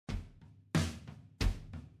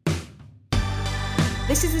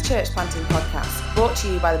This is a church planting podcast brought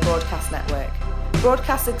to you by the Broadcast Network.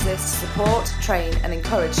 Broadcast exists to support, train and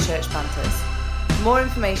encourage church planters. For more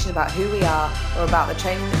information about who we are or about the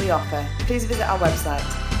training that we offer, please visit our website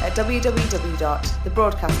at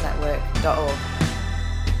www.thebroadcastnetwork.org.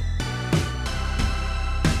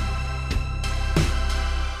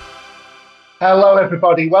 Hello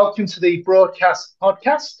everybody, welcome to the Broadcast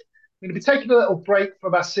Podcast. I'm going to be taking a little break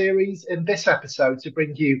from our series in this episode to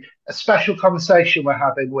bring you a special conversation we're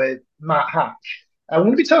having with Matt Hatch. And we're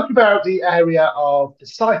going to be talking about the area of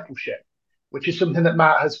discipleship, which is something that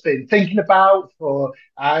Matt has been thinking about for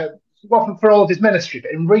often for all of his ministry,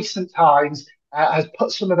 but in recent times has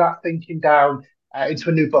put some of that thinking down into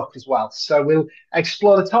a new book as well. So we'll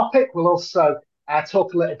explore the topic. We'll also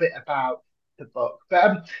talk a little bit about the book.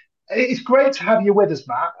 But it's great to have you with us,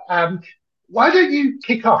 Matt. Why don't you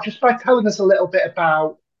kick off just by telling us a little bit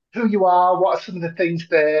about who you are, what are some of the things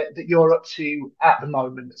that you're up to at the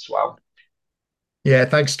moment as well? Yeah,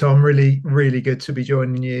 thanks, Tom. Really, really good to be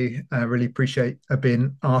joining you. Really appreciate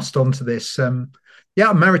being asked onto this. I'm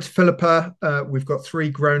married to Philippa. We've got 3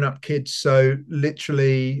 grown-up kids. So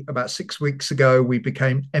literally about 6 weeks ago, we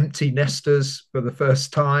became empty nesters for the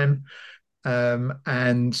first time.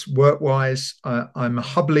 And work-wise, I'm a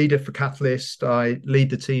hub leader for Catalyst. I lead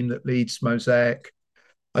the team that leads Mosaic.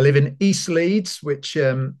 I live in East Leeds, which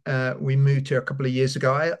we moved here a couple of years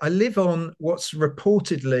ago. I live on what's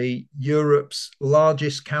reportedly Europe's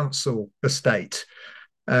largest council estate.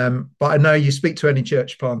 But I know you speak to any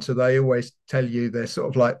church planter, they always tell you they're sort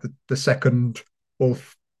of like the second or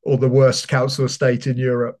the worst council estate in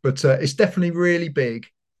Europe. But it's definitely really big.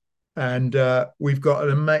 And we've got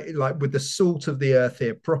an amazing, like with the salt of the earth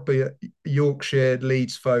here, proper Yorkshire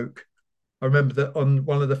Leeds folk. I remember that on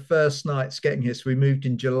one of the first nights getting here, so we moved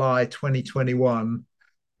in July 2021.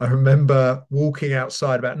 I remember walking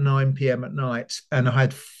outside about 9 p.m. at night, and I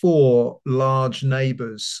had 4 large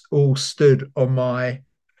neighbours all stood on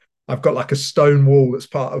I've got like a stone wall that's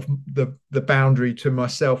part of the boundary to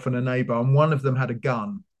myself and a neighbour, and one of them had a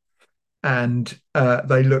gun. And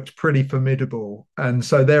they looked pretty formidable. And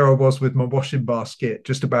so there I was with my washing basket,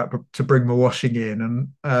 just about to bring my washing in, and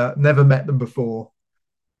never met them before.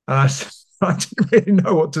 And I didn't really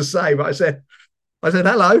know what to say, but I said,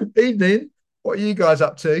 hello, evening. What are you guys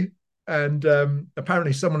up to? And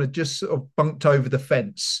apparently someone had just sort of bunked over the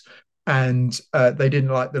fence, and they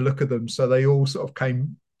didn't like the look of them. So they all sort of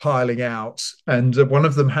came piling out. And one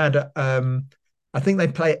of them had I think they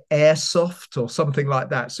play airsoft or something like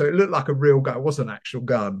that. So it looked like a real gun. It wasn't an actual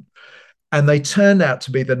gun. And they turned out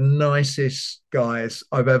to be the nicest guys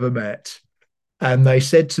I've ever met. And they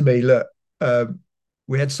said to me, look,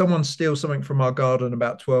 we had someone steal something from our garden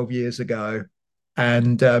about 12 years ago.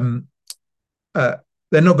 And they're not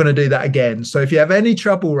going to do that again. So if you have any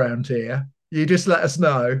trouble around here, you just let us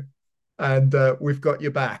know. And we've got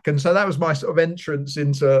your back. And so that was my sort of entrance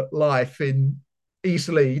into life in East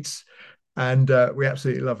Leeds. And we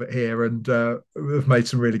absolutely love it here, and we've made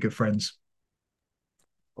some really good friends.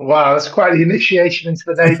 Wow, that's quite the initiation into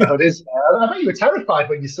the neighbourhood, isn't it? I bet you were terrified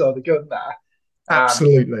when you saw the gun there.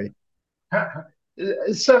 Absolutely.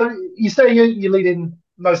 So you say you're leading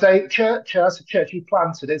Mosaic Church. That's a church you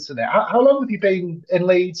planted, isn't it? How long have you been in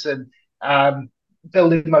Leeds and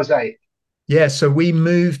building Mosaic? Yeah, so we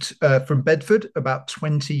moved from Bedford about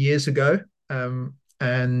 20 years ago,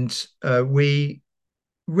 and we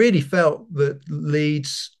really felt that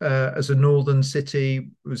Leeds as a northern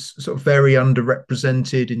city was sort of very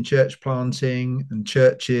underrepresented in church planting and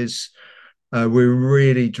churches. We were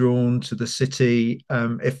really drawn to the city.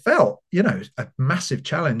 It felt, a massive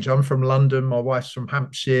challenge. I'm from London, my wife's from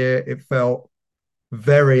Hampshire. It felt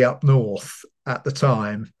very up north at the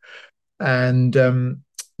time. And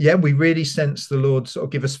we really sensed the Lord sort of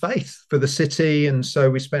give us faith for the city. And so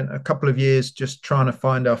we spent a couple of years just trying to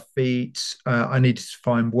find our feet. I needed to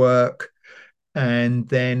find work. And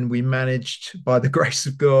then we managed, by the grace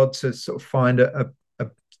of God, to sort of find a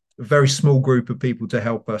very small group of people to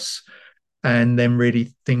help us. And then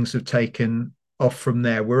really things have taken off from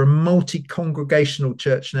there. We're a multi-congregational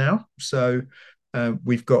church now. So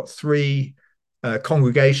we've got 3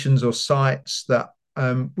 congregations or sites that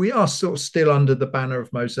we are sort of still under the banner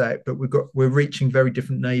of Mosaic, but we're reaching very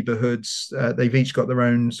different neighborhoods. They've each got their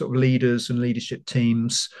own sort of leaders and leadership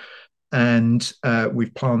teams, and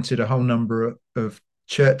we've planted a whole number of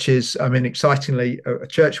churches. I mean, excitingly, a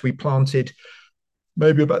church we planted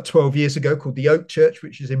maybe about 12 years ago called the Oak Church,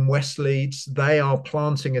 which is in West Leeds. They are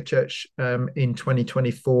planting a church in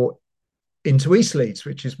 2024 into East Leeds,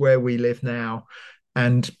 which is where we live now.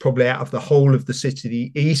 And probably out of the whole of the city,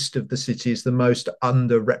 the east of the city is the most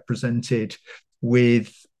underrepresented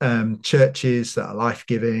with churches that are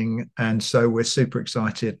life-giving. And so we're super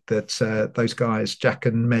excited that those guys, Jack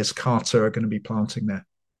and Mez Carter, are going to be planting there.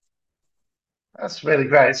 That's really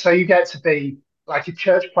great. So you get to be like a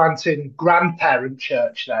church planting grandparent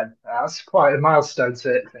church then. That's quite a milestone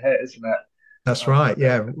to hit, isn't it? That's right.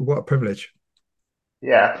 Yeah. What a privilege.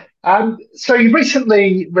 Yeah. So you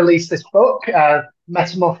recently released this book,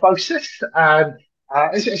 Metamorphosis, and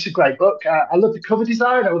it's a great book. I love the cover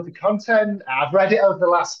design. I love the content. I've read it over the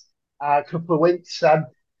last couple of weeks. Tell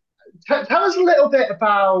us a little bit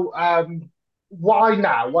about why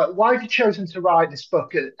now? Why have you chosen to write this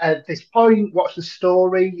book at this point? What's the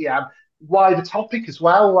story? Yeah, why the topic as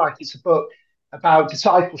well? Like it's a book about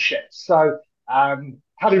discipleship. So,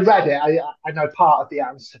 having read it, I know part of the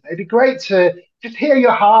answer. It'd be great to just hear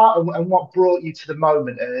your heart and what brought you to the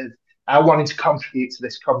moment of wanting to contribute to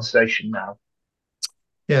this conversation now.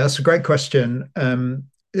 Yeah, that's a great question.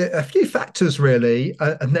 A few factors, really.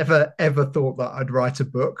 I never ever thought that I'd write a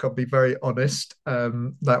book. I'll be very honest.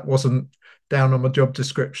 That wasn't down on my job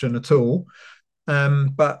description at all.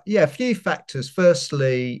 But yeah, a few factors.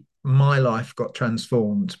 Firstly, my life got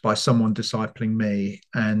transformed by someone discipling me.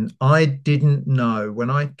 And I didn't know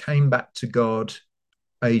when I came back to God,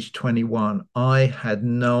 age 21, I had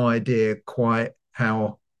no idea quite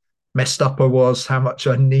how messed up I was, how much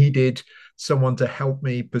I needed someone to help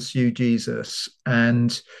me pursue Jesus.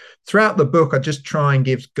 And throughout the book, I just try and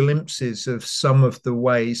give glimpses of some of the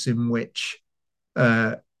ways in which,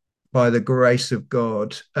 by the grace of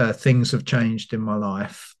God, things have changed in my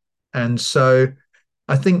life. And so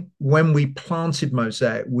I think when we planted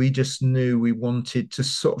Mosaic, we just knew we wanted to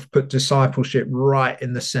sort of put discipleship right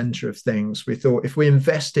in the center of things. We thought if we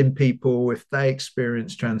invest in people, if they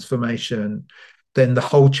experience transformation, then the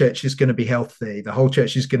whole church is going to be healthy. The whole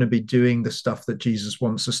church is going to be doing the stuff that Jesus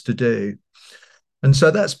wants us to do. And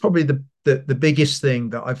so that's probably the biggest thing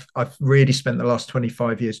that I've really spent the last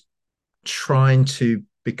 25 years trying to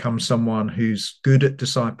become someone who's good at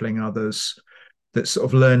discipling others, that's sort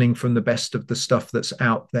of learning from the best of the stuff that's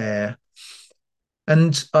out there.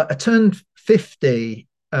 And I turned 50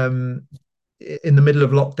 in the middle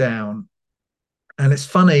of lockdown. And it's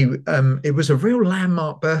funny, it was a real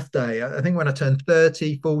landmark birthday. I think when I turned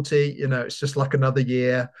 30, 40, it's just like another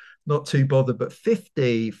year, not too bothered. But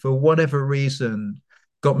 50, for whatever reason,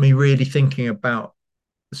 got me really thinking about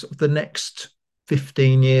sort of the next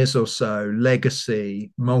 15 years or so,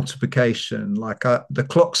 legacy, multiplication, like the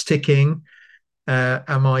clock's ticking.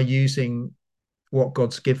 Am I using what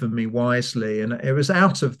God's given me wisely? And it was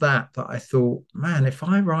out of that I thought, man, if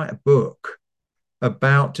I write a book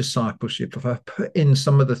about discipleship, if I put in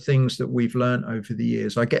some of the things that we've learned over the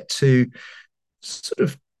years, I get to sort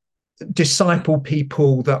of disciple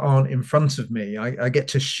people that aren't in front of me. I get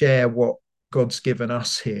to share what God's given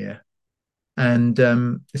us here. And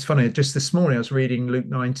it's funny, just this morning I was reading Luke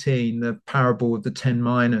 19, the parable of the 10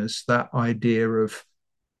 minas, that idea of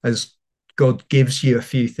as God gives you a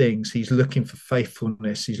few things, he's looking for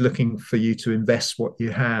faithfulness. He's looking for you to invest what you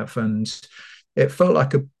have. And it felt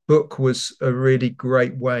like a book was a really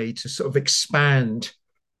great way to sort of expand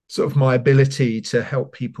sort of my ability to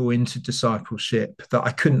help people into discipleship that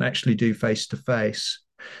I couldn't actually do face to face.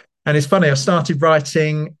 And it's funny, I started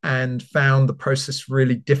writing and found the process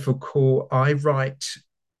really difficult. I write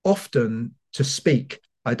often to speak.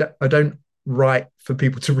 I don't write for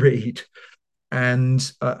people to read. And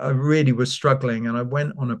I really was struggling. And I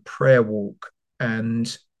went on a prayer walk.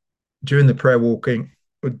 And during the prayer walk,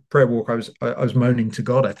 I was moaning to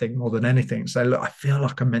God, I think, more than anything. Say, look, I feel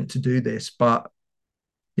like I'm meant to do this, but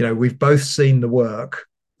we've both seen the work,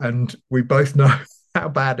 and we both know how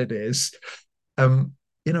bad it is.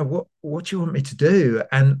 What do you want me to do?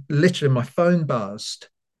 And literally, my phone buzzed,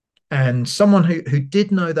 and someone who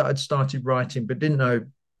did know that I'd started writing, but didn't know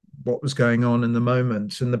what was going on in the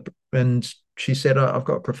moment, and she said, I've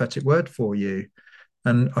got a prophetic word for you.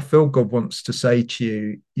 And I feel God wants to say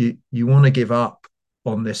to you want to give up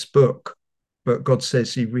on this book, but God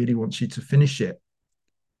says he really wants you to finish it.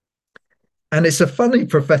 And it's a funny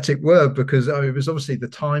prophetic word because it was obviously the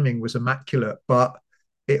timing was immaculate, but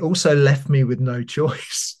it also left me with no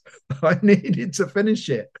choice. I needed to finish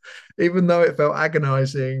it, even though it felt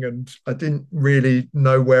agonizing and I didn't really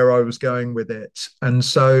know where I was going with it. And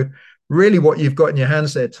so really what you've got in your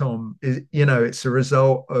hands there, Tom, is, it's a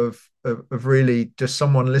result of really just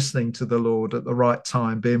someone listening to the Lord at the right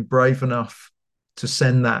time, being brave enough to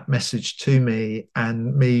send that message to me,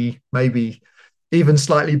 and me maybe even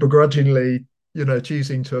slightly begrudgingly,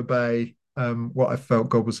 choosing to obey what I felt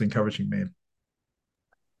God was encouraging me in.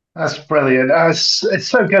 That's brilliant. It's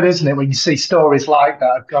so good, isn't it, when you see stories like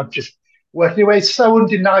that of God just working away. It's so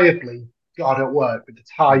undeniably God at work with the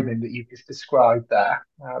timing that you've just described there.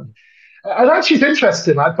 And actually, it's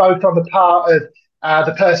interesting, like both on the part of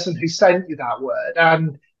the person who sent you that word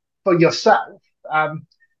and for yourself.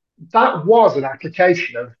 That was an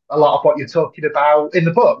application of a lot of what you're talking about in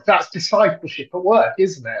the book. That's discipleship at work,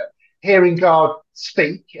 isn't it? Hearing God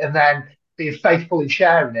speak and then being faithful in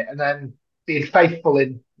sharing it and then being faithful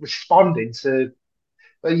in responding to,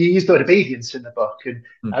 well, you used the word obedience in the book, and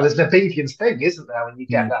there's an obedience thing, isn't there, when you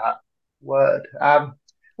get that word?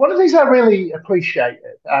 One of the things I really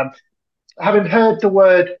appreciated, having heard the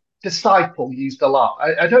word disciple used a lot,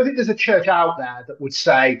 I don't think there's a church out there that would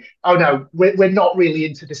say, oh no, we're not really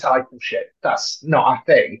into discipleship. That's not our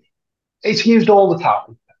thing. It's used all the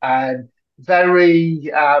time and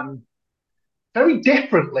very, very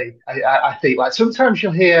differently, I think. Like sometimes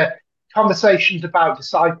you'll hear conversations about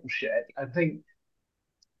discipleship and think,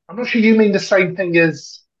 I'm not sure you mean the same thing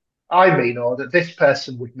as I mean, or that this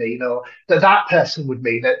person would mean, or that that person would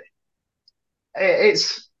mean. That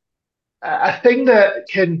it's a thing that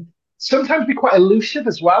can sometimes be quite elusive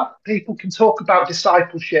as well. People can talk about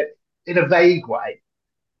discipleship in a vague way.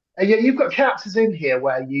 And yet you've got chapters in here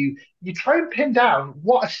where you try and pin down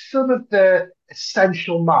what are some of the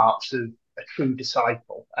essential marks of a true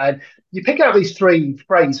disciple. And you pick out these three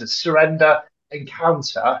phrases: surrender,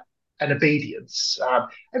 encounter, and obedience.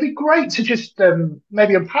 It'd be great to just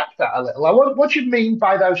maybe unpack that a little. Like, what do you mean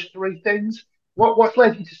by those three things? What's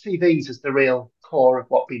led you to see these as the real core of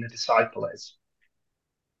what being a disciple is?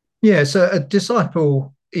 Yeah, so a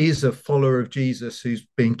disciple is a follower of Jesus who's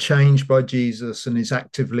being changed by Jesus and is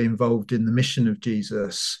actively involved in the mission of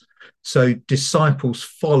Jesus. So disciples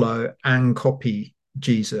follow and copy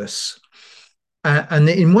Jesus. And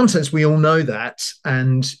in one sense, we all know that.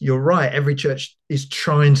 And you're right, every church is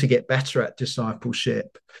trying to get better at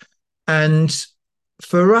discipleship. And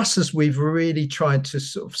for us, as we've really tried to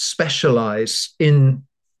sort of specialize in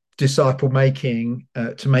disciple making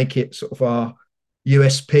to make it sort of our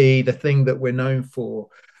USP, the thing that we're known for,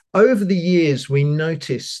 over the years, we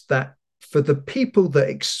noticed that for the people that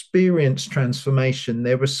experience transformation,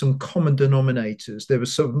 there were some common denominators, there were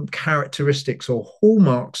some characteristics or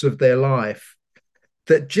hallmarks of their life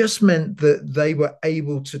that just meant that they were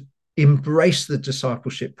able to embrace the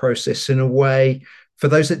discipleship process in a way. For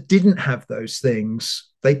those that didn't have those things,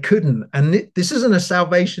 they couldn't. And this isn't a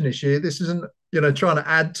salvation issue. This isn't, trying to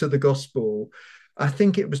add to the gospel. I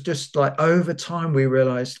think it was just like over time we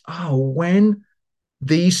realized, when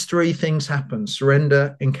these three things happen: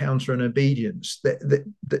 surrender, encounter, and obedience,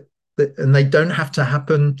 and they don't have to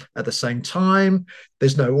happen at the same time.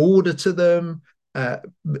 There's no order to them.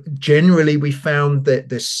 Generally, we found that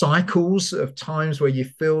there's cycles of times where you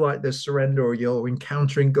feel like there's surrender, or you're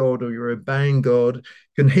encountering God, or you're obeying God. It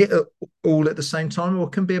can hit all at the same time, or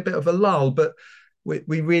it can be a bit of a lull. But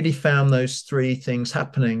we really found those three things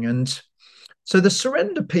happening. And so the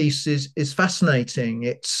surrender piece is fascinating.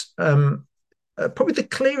 It's probably the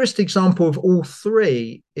clearest example of all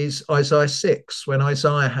three is Isaiah 6, when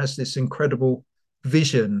Isaiah has this incredible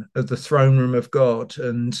vision of the throne room of God.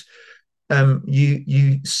 And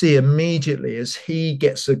you see immediately as he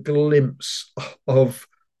gets a glimpse of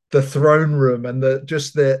the throne room and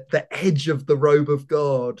the edge of the robe of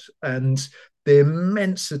God and the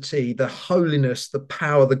immensity, the holiness, the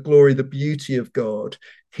power, the glory, the beauty of God,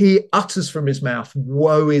 he utters from his mouth,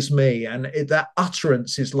 "Woe is me." And that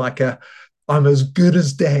utterance is like I'm as good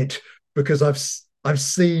as dead because I've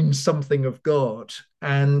seen something of God.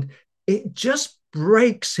 And it just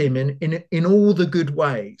breaks him in all the good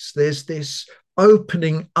ways. There's this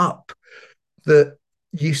opening up that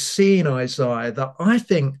you see in Isaiah that I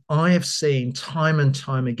think I have seen time and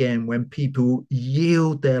time again when people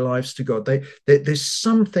yield their lives to God. There's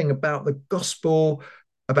something about the gospel,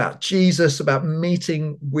 about Jesus, about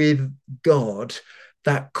meeting with God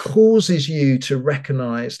that causes you to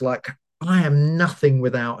recognize, like, I am nothing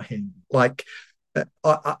without him. Like,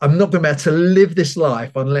 I'm not going to be able to live this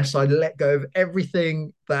life unless I let go of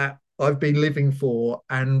everything that I've been living for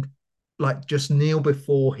and like just kneel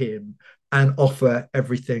before him and offer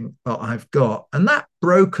everything that I've got. And that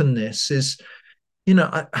brokenness is,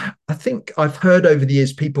 I think I've heard over the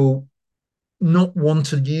years people not want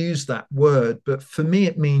to use that word, but for me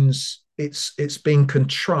it means it's being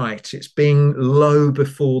contrite, it's being low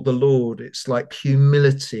before the Lord, it's like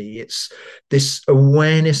humility, it's this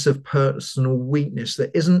awareness of personal weakness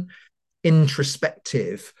that isn't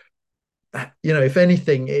introspective. If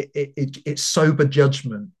anything, it's sober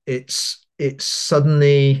judgment. It's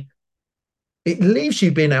suddenly, it leaves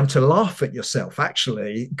you being able to laugh at yourself,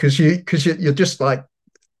 actually, because you're just like,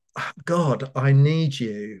 God, I need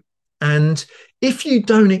you. And if you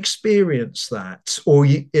don't experience that,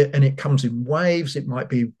 and it comes in waves, it might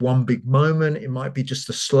be one big moment, it might be just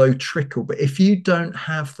a slow trickle. But if you don't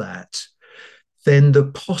have that, then the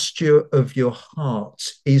posture of your heart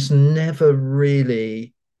is never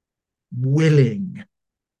really willing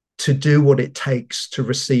to do what it takes to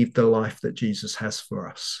receive the life that Jesus has for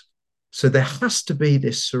us. So there has to be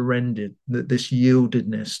this surrender, this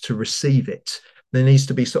yieldedness to receive it. There needs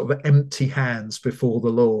to be sort of empty hands before the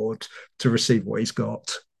Lord to receive what he's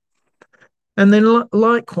got. And then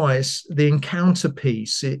likewise, the encounter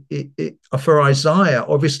piece, for Isaiah,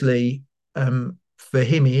 obviously, for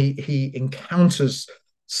him, he encounters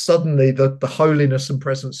suddenly the holiness and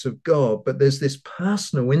presence of God. But there's this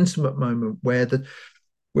personal, intimate moment where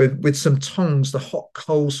with some tongs, the hot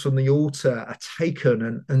coals from the altar are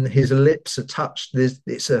taken and his lips are touched.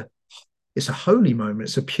 It's a holy moment.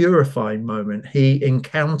 It's a purifying moment. He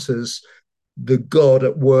encounters the God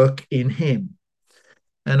at work in him.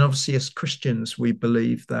 And obviously, as Christians, we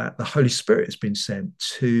believe that the Holy Spirit has been sent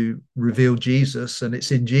to reveal Jesus, and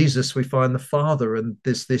it's in Jesus we find the Father. And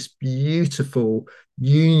there's this beautiful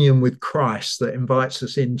union with Christ that invites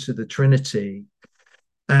us into the Trinity.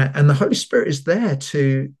 And the Holy Spirit is there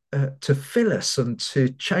to fill us and to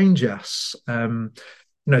change us,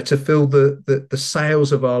 to fill the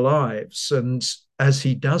sails of our lives. And as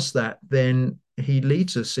he does that, then he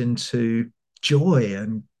leads us into joy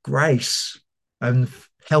and grace and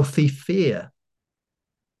healthy fear.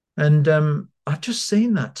 And I've just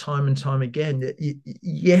seen that time and time again.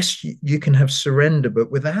 Yes, you can have surrender,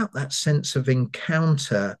 but without that sense of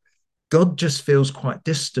encounter, God just feels quite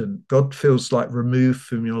distant. God feels like removed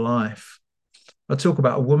from your life. I talk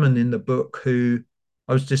about a woman in the book who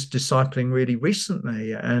I was just discipling really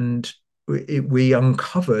recently, and we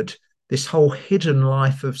uncovered this whole hidden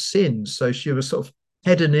life of sin. So she was sort of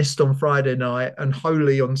hedonist on Friday night and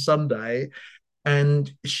holy on Sunday,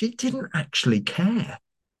 and she didn't actually care.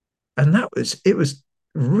 And it was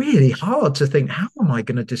really hard to think, how am I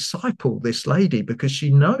going to disciple this lady? Because she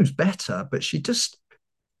knows better, but she just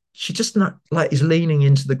not like is leaning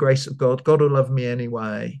into the grace of God. God will love me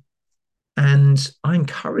anyway. And I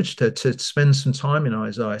encouraged her to spend some time in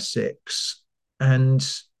Isaiah 6. And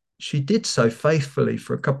she did so faithfully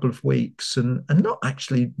for a couple of weeks. And not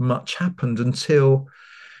actually much happened until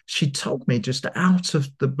she told me just out of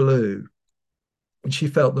the blue. And she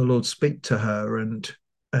felt the Lord speak to her. And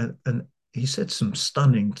he said some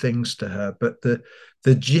stunning things to her. But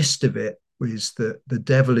the gist of it was that the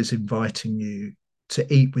devil is inviting you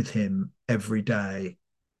to eat with him every day,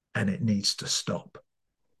 and it needs to stop.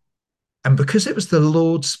 And because it was the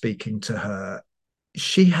Lord speaking to her,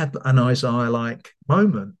 she had an Isaiah-like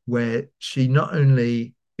moment where she not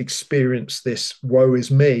only experienced this woe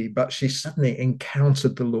is me, but she suddenly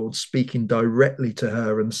encountered the Lord speaking directly to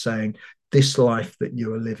her and saying, this life that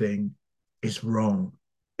you are living is wrong.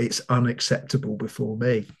 It's unacceptable before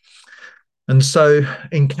me. And so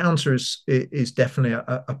encounter is definitely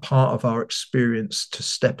a part of our experience to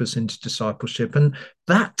step us into discipleship. And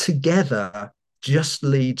that together just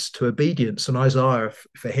leads to obedience. And Isaiah,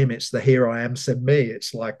 for him, it's the here I am, send me.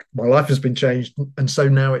 It's like, my life has been changed. And so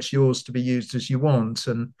now it's yours to be used as you want.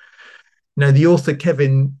 And, the author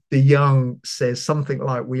Kevin DeYoung says something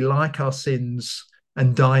like, we like our sins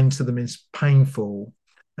and dying to them is painful.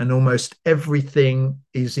 And almost everything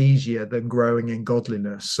is easier than growing in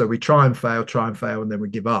godliness. So we try and fail, and then we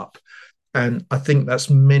give up. And I think that's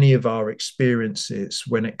many of our experiences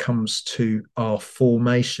when it comes to our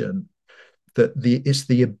formation, that it's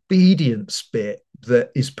the obedience bit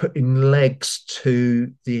that is putting legs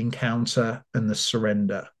to the encounter and the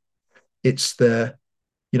surrender. It's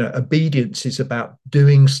obedience is about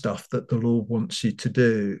doing stuff that the Lord wants you to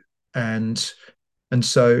do. And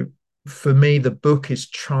so for me, the book is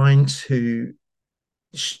trying to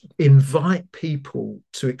invite people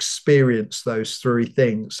to experience those three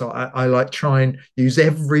things. So I like try and use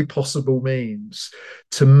every possible means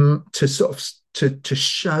to sort of to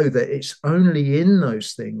show that it's only in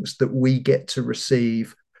those things that we get to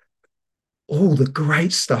receive all the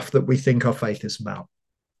great stuff that we think our faith is about.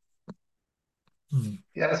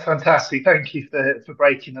 Yeah, that's fantastic. Thank you for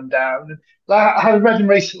breaking them down. I read them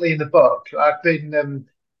recently in the book. I've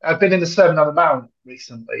been in the Sermon on the Mount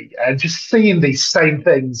recently, and just seeing these same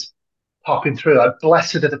things popping through, like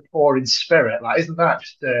blessed are the poor in spirit. Like, isn't that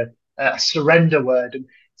just a surrender word? And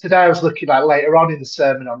today I was looking like later on in the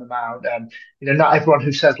Sermon on the Mount, not everyone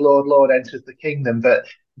who says Lord, Lord enters the kingdom, but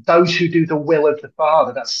those who do the will of the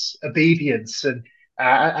Father. That's obedience.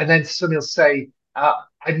 And then some will say,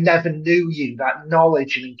 I never knew you, that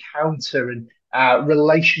knowledge and encounter and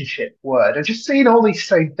relationship word. And just seeing all these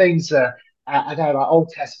same things I know, like Old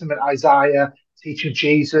Testament, Isaiah, teaching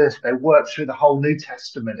Jesus, they work through the whole New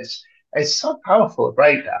Testament. It's so powerful, a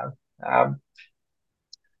breakdown.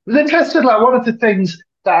 Was interested, like one of the things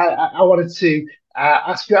that I wanted to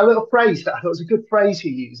ask you, a little phrase that I thought was a good phrase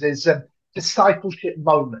you use is discipleship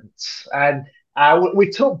moments. And we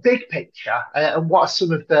talked big picture and what are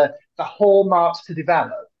some of the hallmarks to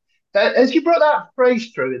develop. But as you brought that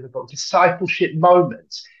phrase through in the book, discipleship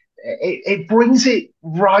moments, it brings it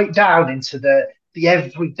right down into the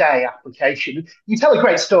everyday application. You tell a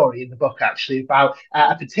great story in the book, actually, about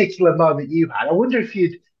a particular moment you had. I wonder if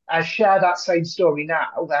you'd share that same story now.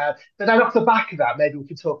 But then off the back of that, maybe we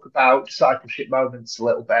could talk about discipleship moments a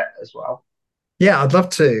little bit as well. Yeah, I'd love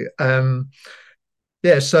to.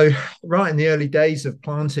 Yeah, so right in the early days of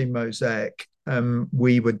planting Mosaic,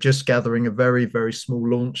 we were just gathering a very, very small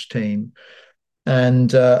launch team.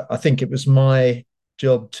 And I think it was my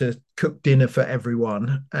job to cook dinner for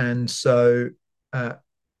everyone. And so uh,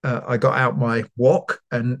 I got out my wok,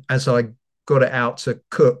 and as I got it out to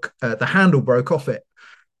cook, the handle broke off it.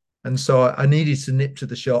 And so I needed to nip to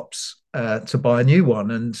the shops to buy a new one.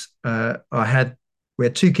 And we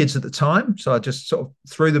had two kids at the time, so I just sort of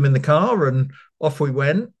threw them in the car and off we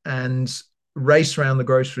went and raced around the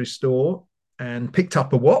grocery store and picked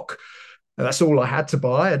up a wok. And that's all I had to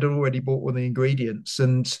buy. I'd already bought all the ingredients.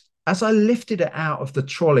 And as I lifted it out of the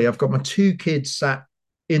trolley, I've got my two kids sat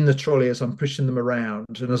in the trolley as I'm pushing them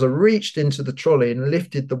around. And as I reached into the trolley and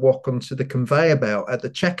lifted the wok onto the conveyor belt at the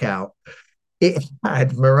checkout, it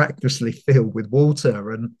had miraculously filled with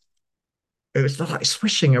water, and it was like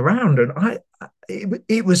swishing around. And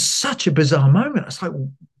it was such a bizarre moment. I was like,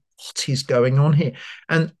 what is going on here?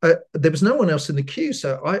 And there was no one else in the queue.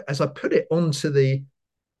 So as I put it onto the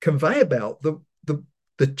conveyor belt, the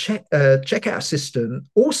checkout assistant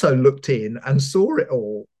also looked in and saw it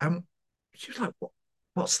all. And she was like,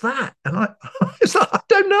 what's that? And I was like, I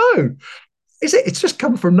don't know. It's just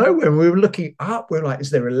come from nowhere. And we were looking up. We're like,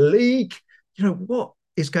 is there a leak? What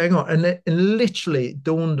is going on? And literally it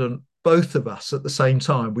dawned on both of us at the same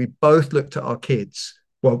time. We both looked at our kids,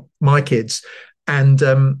 well, my kids, and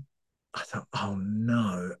I thought, oh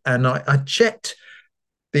no. And I checked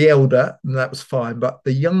the elder, and that was fine, but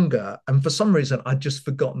the younger, and for some reason I'd just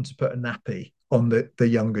forgotten to put a nappy on the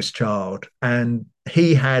youngest child, and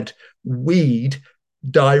he had weed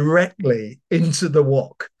directly into the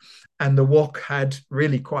wok, and the wok had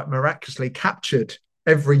really quite miraculously captured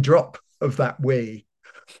every drop of that wee.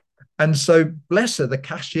 And so, bless her, the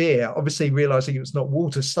cashier, obviously realizing it was not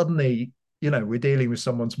water, suddenly, we're dealing with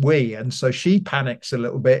someone's wee. And so she panics a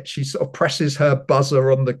little bit. She sort of presses her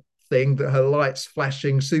buzzer on the thing, that her light's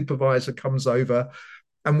flashing. Supervisor comes over.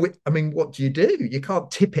 And what do? You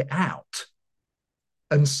can't tip it out.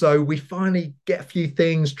 And so we finally get a few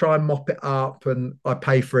things, try and mop it up, and I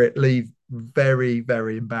pay for it, leave very,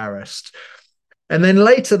 very embarrassed. And then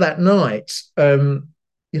later that night,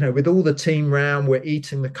 with all the team round, we're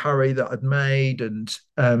eating the curry that I'd made, and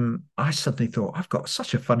I suddenly thought, I've got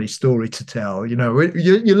such a funny story to tell.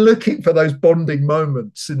 You're looking for those bonding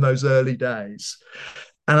moments in those early days.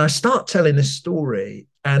 And I start telling this story,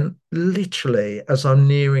 and literally, as I'm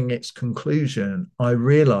nearing its conclusion, I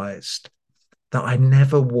realized that I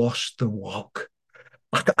never washed the wok.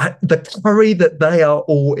 The curry that they are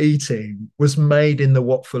all eating was made in the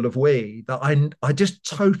wok full of wee, that I just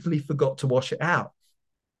totally forgot to wash it out.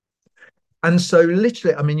 And so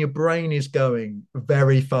literally, your brain is going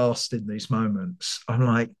very fast in these moments. I'm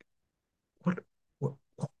like,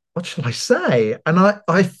 what shall I say? And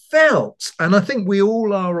I felt, and I think we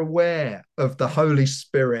all are aware of the Holy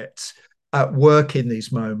Spirit at work in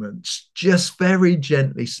these moments, just very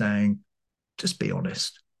gently saying, just be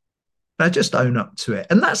honest. Now just own up to it.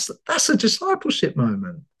 And that's a discipleship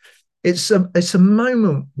moment. It's a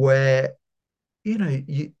moment where,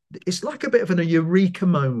 it's like a bit of a eureka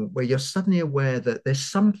moment where you're suddenly aware that there's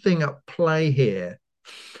something at play here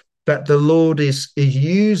that the Lord is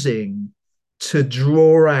using to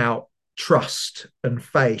draw out trust and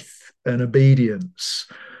faith and obedience.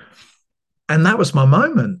 And that was my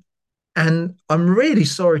moment. And I'm really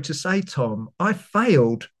sorry to say, Tom, I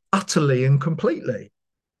failed utterly and completely.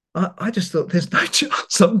 I just thought, there's no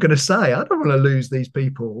chance I'm going to say. I don't want to lose these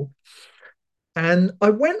people. And I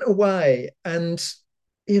went away, and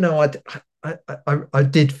I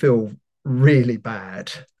did feel really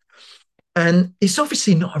bad. And it's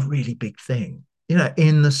obviously not a really big thing,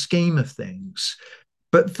 in the scheme of things.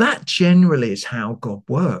 But that generally is how God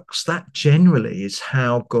works. That generally is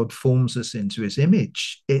how God forms us into his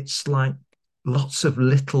image. It's like lots of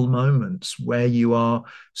little moments where you are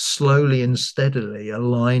slowly and steadily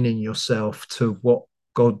aligning yourself to what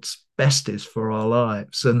God's best is for our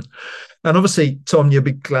lives. And obviously, Tom, you'll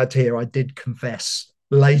be glad to hear I did confess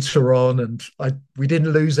later on, and we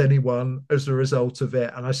didn't lose anyone as a result of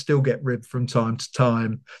it. And I still get ribbed from time to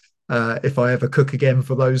time if I ever cook again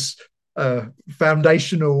for those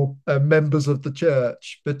foundational members of the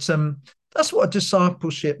church. But that's what a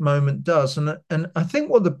discipleship moment does. And I think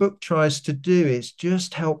what the book tries to do is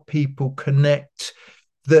just help people connect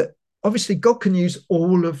that obviously God can use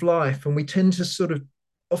all of life, and we tend to sort of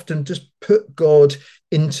often just put God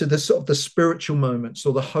into the sort of the spiritual moments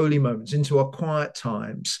or the holy moments, into our quiet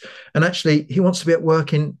times. And actually, he wants to be at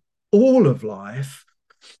work in all of life.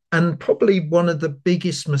 And probably one of the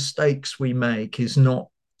biggest mistakes we make is not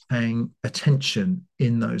paying attention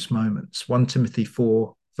in those moments. 1 Timothy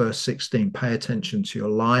 4, verse 16, pay attention to your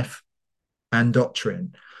life and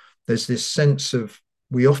doctrine. There's this sense of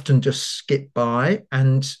we often just skip by,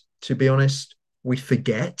 and to be honest, we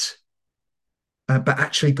forget. But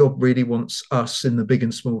actually, God really wants us in the big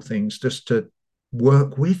and small things just to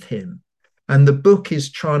work with him. And the book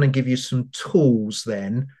is trying to give you some tools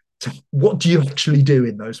then to what do you actually do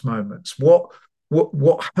in those moments? What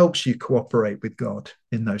helps you cooperate with God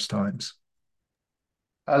in those times?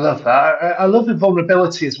 I love that. I love the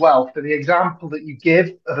vulnerability as well, for the example that you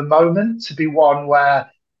give of a moment to be one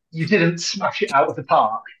where you didn't smash it out of the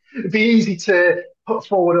park. It'd be easy to put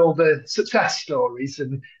forward all the success stories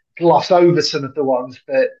and gloss over some of the ones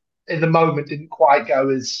that in the moment didn't quite go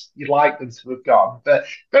as you'd like them to have gone. But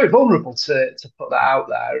very vulnerable to put that out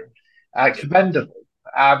there. Commendable.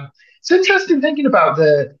 It's interesting thinking about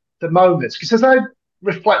the moments, because as I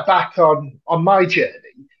reflect back on my journey,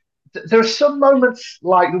 there are some moments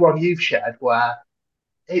like the one you've shared where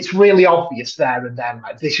it's really obvious there and then,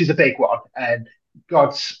 like, this is a big one, and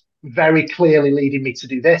God's very clearly leading me to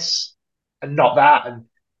do this and not that. And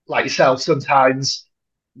like yourself, sometimes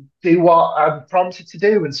do what I'm prompted to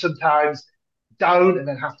do, and sometimes don't, and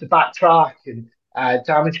then have to backtrack and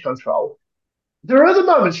damage control. There are other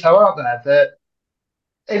moments, though, aren't there, that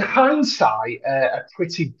in hindsight are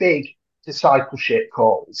pretty big discipleship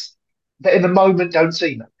calls that in the moment don't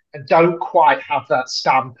seem them and don't quite have that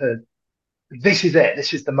stamp of this is it,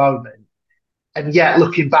 this is the moment. And yet,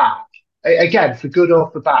 looking back, again, for good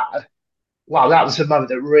or for bad, wow, that was a moment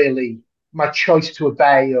that really, my choice to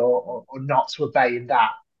obey or not to obey in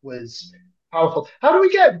that was powerful. How do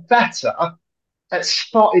we get better at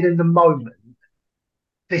spotting in the moment,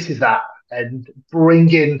 this is that, and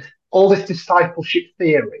bringing all this discipleship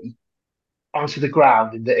theory onto the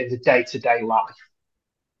ground in the day-to-day life?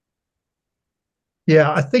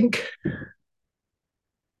 Yeah, I think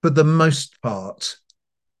for the most part,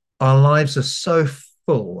 our lives are so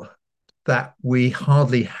full that we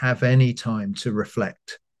hardly have any time to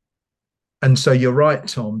reflect. And so you're right,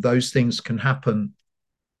 Tom, those things can happen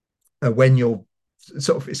when you're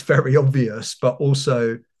sort of, it's very obvious, but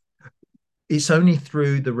also it's only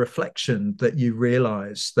through the reflection that you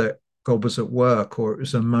realize that God was at work, or it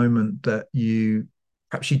was a moment that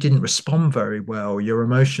perhaps you didn't respond very well. Your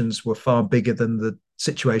emotions were far bigger than the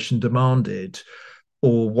situation demanded,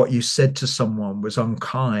 or what you said to someone was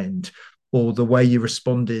unkind, or the way you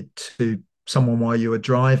responded to someone while you were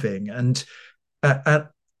driving. And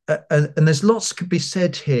there's lots could be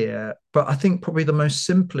said here, but I think probably the most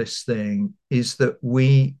simplest thing is that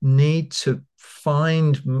we need to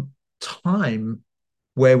find time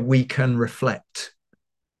where we can reflect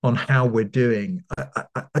on how we're doing.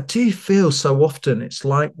 I do feel so often it's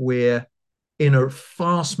like we're in a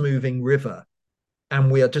fast moving river and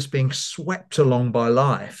we are just being swept along by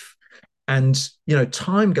life. And,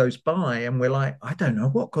 time goes by and we're like, I don't know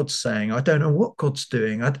what God's saying. I don't know what God's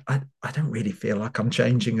doing. I don't really feel like I'm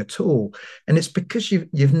changing at all. And it's because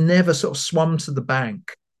you've never sort of swum to the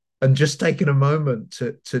bank and just taken a moment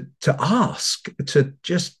to ask, to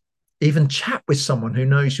just even chat with someone who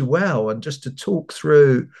knows you well, and just to talk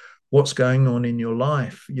through what's going on in your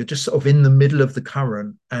life. You're just sort of in the middle of the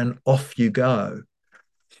current and off you go.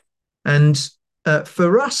 And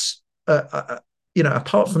for us,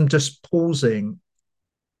 apart from just pausing,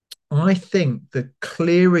 I think the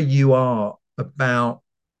clearer you are about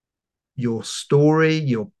your story,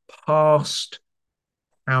 your past,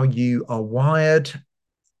 how you are wired,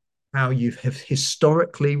 how you have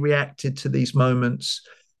historically reacted to these moments,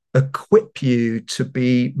 equip you to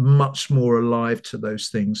be much more alive to those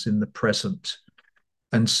things in the present.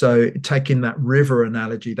 And so, taking that river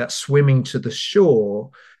analogy, that swimming to the shore,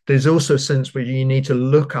 there's also a sense where you need to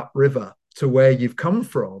look upriver to where you've come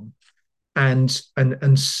from and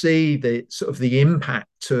see the sort of the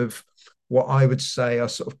impact of what I would say are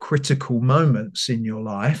sort of critical moments in your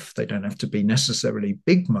life. They don't have to be necessarily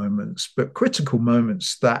big moments, but critical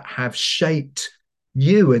moments that have shaped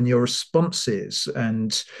you and your responses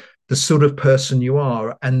and the sort of person you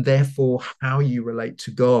are, and therefore how you relate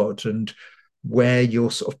to God, and where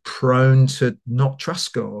you're sort of prone to not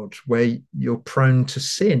trust God, where you're prone to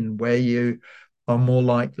sin, where you are more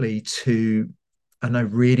likely to, I know,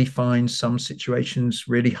 really find some situations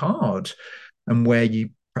really hard, and where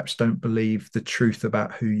you perhaps don't believe the truth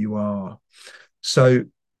about who you are. So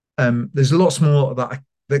there's lots more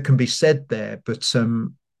that can be said there, but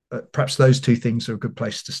perhaps those two things are a good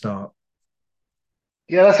place to start.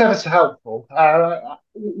 Yeah, that's ever so helpful.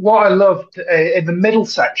 What I loved in the middle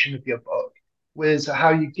section of your book was how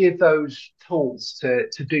you give those tools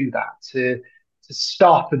to do that, to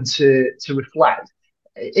stop and to reflect.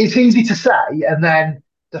 It's easy to say, and then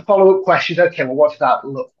the follow up question is, okay, well, what does that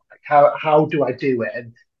look like? How do I do it?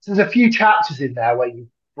 And so there's a few chapters in there where you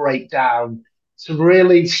break down some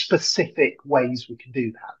really specific ways we can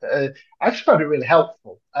do that. I just found it really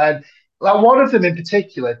helpful. And like one of them in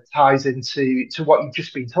particular ties into what you've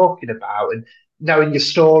just been talking about, and knowing your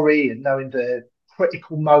story and knowing the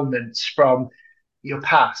critical moments from your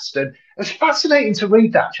past. And it's fascinating to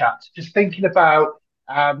read that chapter, just thinking about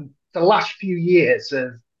the last few years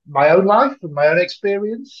of my own life and my own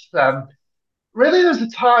experience. Really, there was a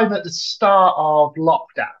time at the start of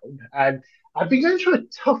lockdown, and I'd been going through a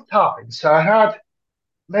tough time. So I had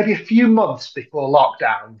maybe a few months before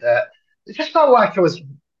lockdown that it just felt like I was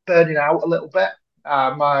burning out a little bit.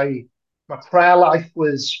 My prayer life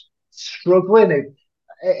was struggling.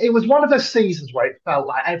 It was one of those seasons where it felt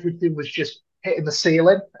like everything was just hitting the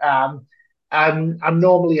ceiling. And I'm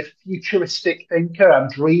normally a futuristic thinker. I'm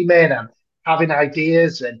dreaming. I'm having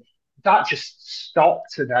ideas, and that just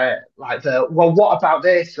stopped. And like well, what about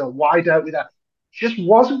this? Or why don't we that? Just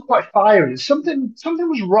wasn't quite firing. Something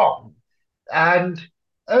was wrong. And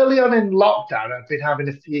early on in lockdown, I've been having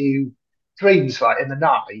a few dreams, like in the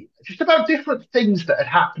night, just about different things that had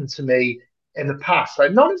happened to me in the past.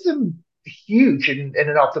 Like none of them huge in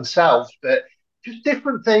and of themselves, but just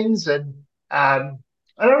different things. And I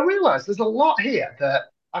realized there's a lot here that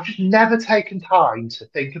I've just never taken time to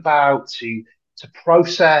think about, to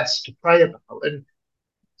process, to pray about. And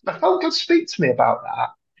I felt God speak to me about that.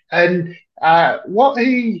 And what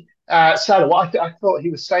he said, what I thought he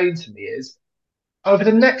was saying to me is, over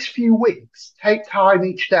the next few weeks, take time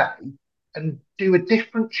each day and do a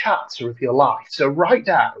different chapter of your life. So write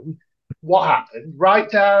down what happened,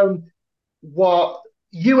 write down what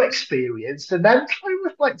you experienced, and then try and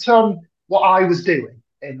reflect on what I was doing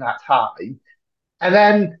in that time. And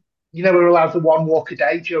then, we're allowed the one walk a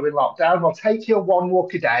day during lockdown. Well, take your one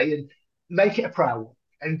walk a day and make it a prayer walk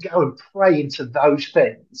and go and pray into those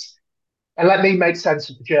things and let me make sense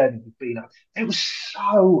of the journey you've been on. It was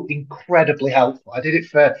so incredibly helpful. I did it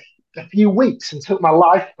for a few weeks and took my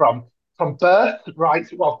life from birth, right?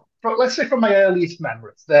 Well, let's say from my earliest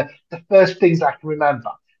memories, the first things I can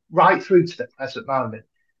remember, right through to the present moment.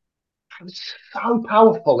 It was so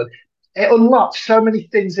powerful, and it unlocked so many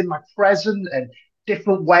things in my present and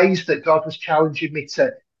different ways that God was challenging me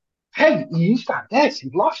to. Hey, you used to have this,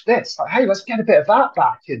 you've lost this. Like, hey, let's get a bit of that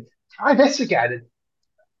back and try this again. And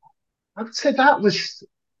I would say that was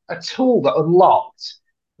a tool that unlocked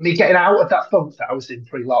me getting out of that funk that I was in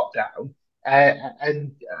pre-lockdown,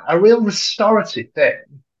 and a real restorative thing.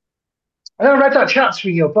 And I read that chapter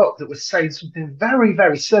in your book that was saying something very,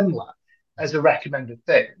 very similar as a recommended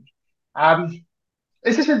thing. Um,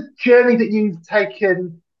 is this a journey that you've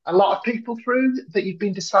taken a lot of people through, that you've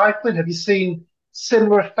been discipling? Have you seen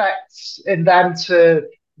similar effects in them to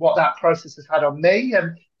what that process has had on me?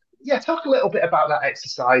 And yeah, talk a little bit about that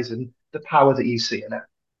exercise and the power that you see in it.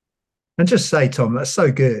 And just say, Tom, that's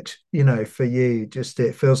so good, for you. Just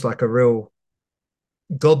it feels like a real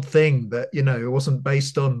God thing that, it wasn't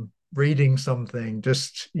based on reading something,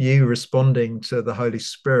 just you responding to the Holy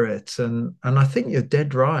Spirit. And I think you're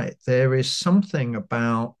dead right. There is something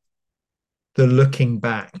about the looking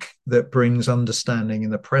back that brings understanding in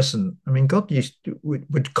the present. I mean, God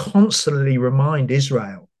would constantly remind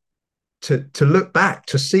Israel to look back,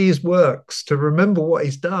 to see his works, to remember what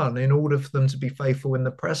he's done in order for them to be faithful in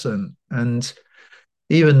the present. And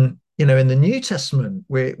even, in the New Testament,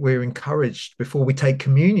 we're encouraged before we take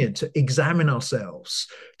communion to examine ourselves,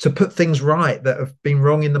 to put things right that have been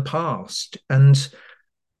wrong in the past. And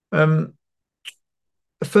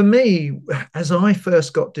for me, as I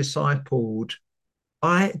first got discipled,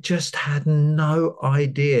 I just had no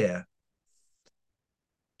idea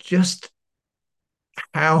just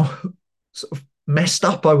how sort of messed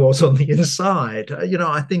up I was on the inside.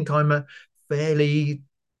 I think I'm a fairly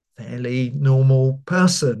normal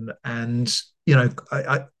person, and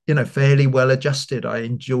I fairly well adjusted. I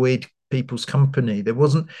enjoyed people's company. There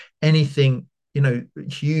wasn't anything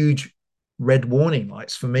huge red warning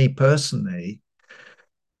lights for me personally.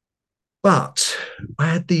 But I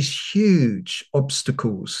had these huge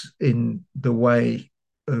obstacles in the way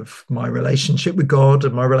of my relationship with God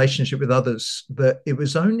and my relationship with others, that it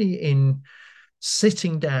was only in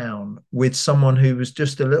sitting down with someone who was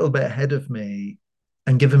just a little bit ahead of me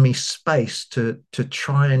and giving me space to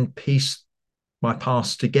try and piece my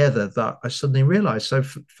past together that I suddenly realized. So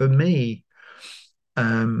for me,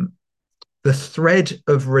 the thread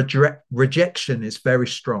of rejection is very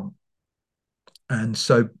strong. And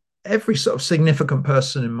so every sort of significant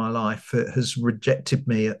person in my life has rejected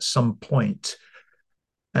me at some point.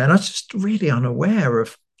 And I was just really unaware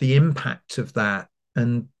of the impact of that,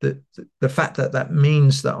 and the fact that that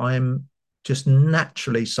means that I'm just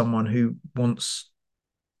naturally someone who wants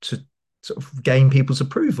to sort of gain people's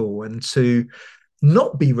approval and to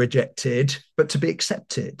not be rejected, but to be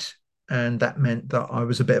accepted. And that meant that I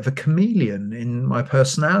was a bit of a chameleon in my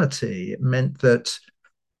personality. It meant that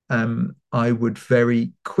I would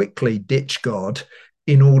very quickly ditch God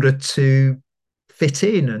in order to fit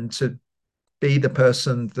in and to be the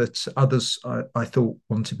person that others I thought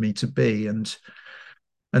wanted me to be.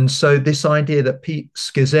 And so this idea that Pete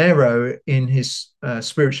Scazzero in his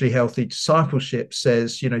Spiritually Healthy Discipleship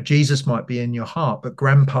says, Jesus might be in your heart, but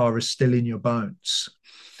grandpa is still in your bones.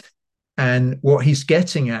 And what he's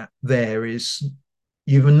getting at there is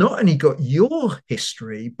you've not only got your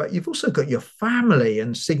history, but you've also got your family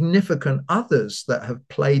and significant others that have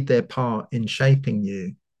played their part in shaping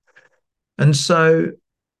you. And so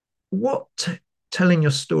what telling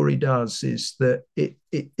your story does is that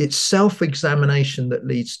it's self-examination that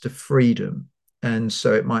leads to freedom. And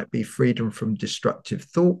so it might be freedom from destructive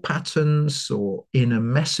thought patterns or inner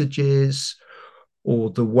messages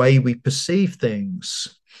or the way we perceive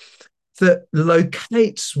things that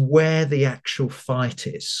locates where the actual fight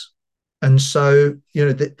is. And so,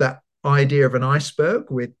 that idea of an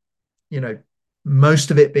iceberg with,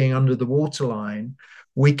 most of it being under the waterline,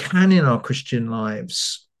 we can in our Christian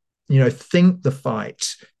lives, think the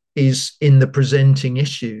fight is in the presenting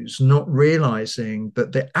issues, not realizing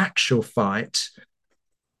that the actual fight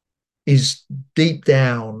is deep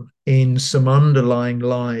down in some underlying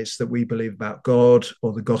lies that we believe about God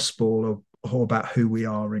or the gospel or about who we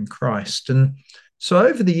are in Christ. And so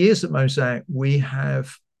over the years at Mosaic, we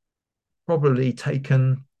have probably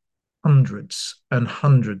taken hundreds and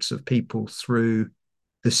hundreds of people through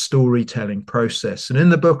the storytelling process. And in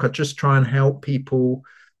the book, I just try and help people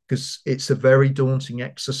because it's a very daunting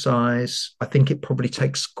exercise. I think it probably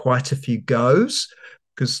takes quite a few goes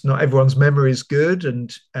because not everyone's memory is good,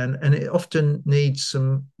 and it often needs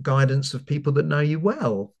some guidance of people that know you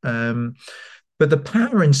well. But the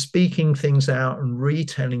power in speaking things out and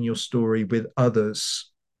retelling your story with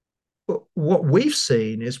others, what we've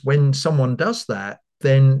seen is when someone does that,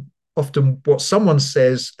 then often what someone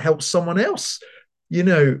says helps someone else.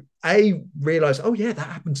 Realize, oh yeah, that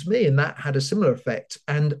happened to me and that had a similar effect.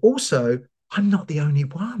 And also, I'm not the only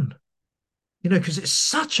one, because it's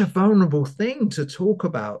such a vulnerable thing to talk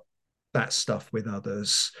about that stuff with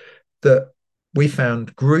others, that we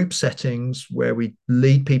found group settings where we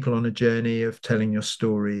lead people on a journey of telling your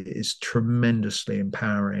story is tremendously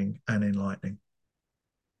empowering and enlightening.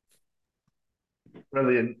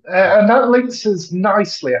 Brilliant. And that links us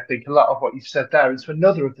nicely, I think, a lot of what you've said there into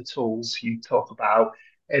another of the tools you talk about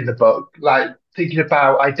in the book, like thinking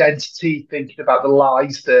about identity, thinking about the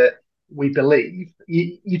lies that we believe.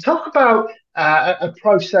 You talk about a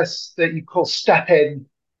process that you call step in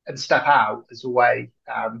and step out as a way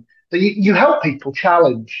that you help people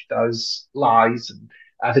challenge those lies and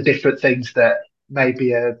the different things that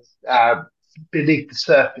maybe are beneath the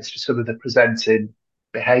surface for some of the presenting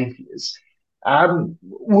behaviours.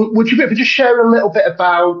 Would you be able to just share a little bit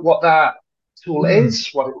about what that tool is,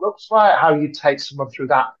 what it looks like, how you take someone through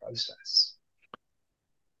that process?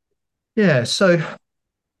 Yeah, so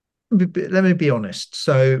let me be honest.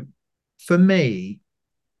 So for me,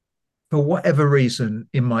 for whatever reason,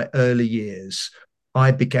 in my early years,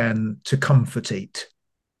 I began to comfort eat.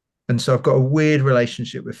 And so I've got a weird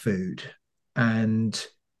relationship with food. And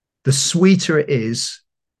the sweeter it is,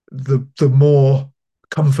 the more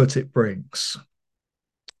comfort it brings.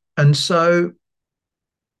 And so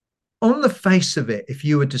on the face of it, if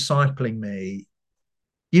you were discipling me,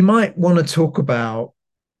 you might want to talk about,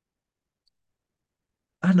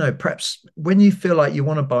 I don't know, perhaps when you feel like you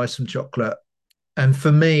want to buy some chocolate. And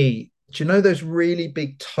for me, do you know those really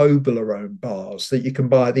big Toblerone bars that you can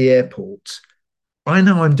buy at the airport? I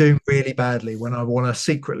know I'm doing really badly when I want to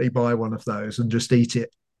secretly buy one of those and just eat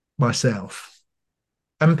it myself.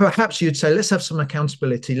 And perhaps you'd say, let's have some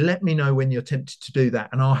accountability. Let me know when you're tempted to do that,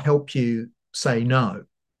 and I'll help you say no.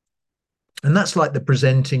 And that's like the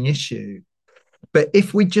presenting issue. But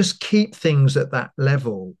if we just keep things at that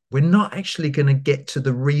level, we're not actually going to get to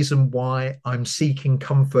the reason why I'm seeking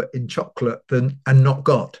comfort in chocolate and not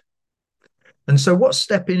God. And so what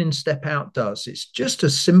step in and step out does, it's just a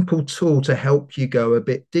simple tool to help you go a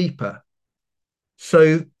bit deeper.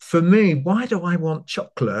 So for me, why do I want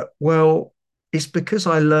chocolate? Well, it's because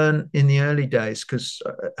I learned in the early days, because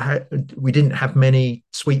we didn't have many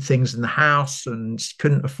sweet things in the house and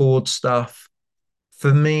couldn't afford stuff.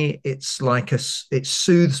 For me, it's like it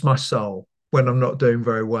soothes my soul when I'm not doing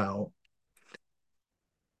very well.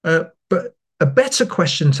 But a better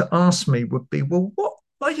question to ask me would be, well,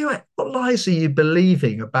 what lies are you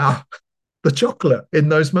believing about the chocolate in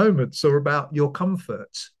those moments, or about your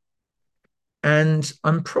comfort? And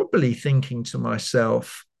I'm probably thinking to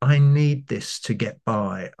myself, I need this to get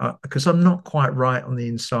by, because I'm not quite right on the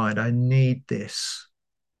inside. I need this.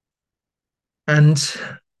 And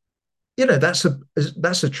that's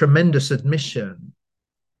a tremendous admission,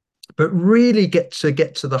 but really get to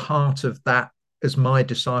the heart of that as my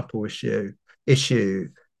disciple issue.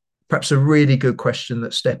 Perhaps a really good question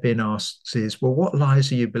that Step In asks is, well, what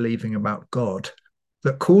lies are you believing about God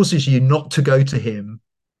that causes you not to go to him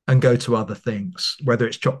and go to other things? Whether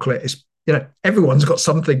it's chocolate, everyone's got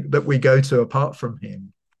something that we go to apart from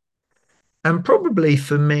him. And probably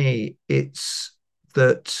for me, it's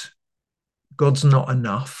that God's not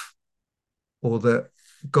enough, or that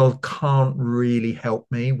God can't really help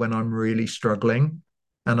me when I'm really struggling.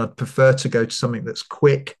 And I'd prefer to go to something that's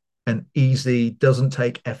quick and easy, doesn't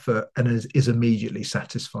take effort, and is immediately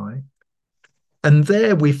satisfying. And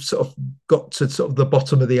there we've sort of got to sort of the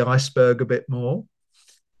bottom of the iceberg a bit more.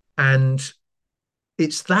 And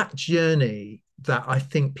it's that journey that I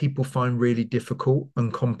think people find really difficult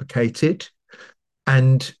and complicated.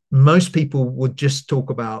 And most people would just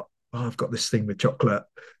talk about, oh, I've got this thing with chocolate.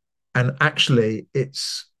 And actually,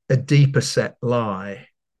 it's a deeper set lie.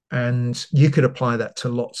 And you could apply that to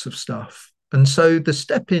lots of stuff. And so the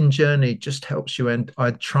Step In journey just helps you. And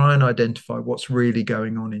I try and identify what's really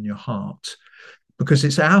going on in your heart, because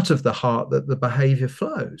it's out of the heart that the behavior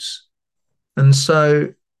flows. And so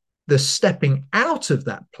the stepping out of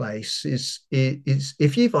that place is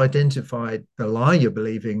if you've identified the lie you're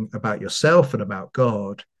believing about yourself and about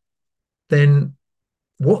God, then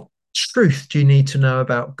what truth do you need to know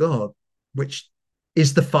about God, which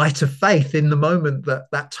is the fight of faith in the moment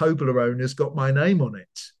that Toblerone has got my name on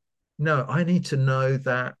it? No, I need to know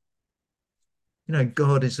that,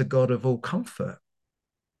 God is a God of all comfort.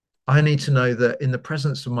 I need to know that in the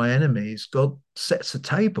presence of my enemies, God sets a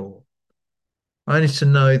table. I need to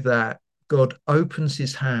know that God opens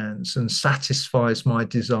his hands and satisfies my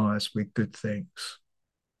desires with good things.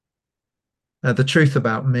 Now, the truth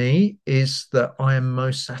about me is that I am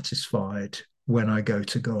most satisfied when I go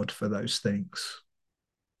to God for those things.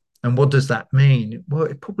 And what does that mean? Well,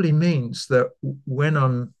 it probably means that when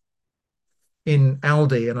I'm in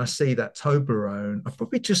Aldi and I see that Toblerone, I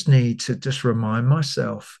probably just need to just remind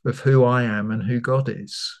myself of who I am and who God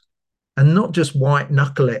is. And not just white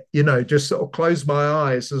knuckle it, just sort of close my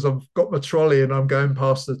eyes as I've got my trolley and I'm going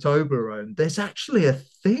past the Toblerone. There's actually a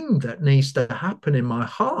thing that needs to happen in my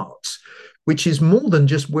heart, which is more than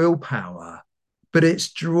just willpower, but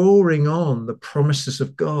it's drawing on the promises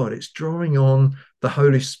of God. It's drawing on the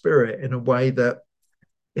Holy Spirit in a way that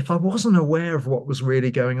if I wasn't aware of what was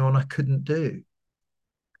really going on, I couldn't do.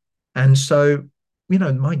 And so,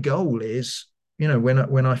 my goal is,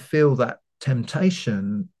 when I feel that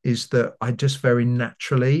temptation, is that I just very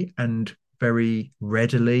naturally and very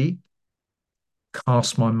readily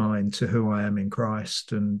cast my mind to who I am in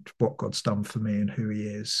Christ and what God's done for me and who he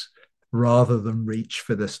is, rather than reach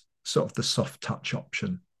for this sort of the soft touch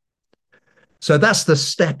option. So that's the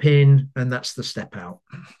step in and that's the step out.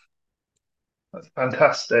 That's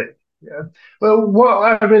fantastic. Yeah. Well,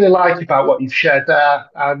 what I really like about what you've shared there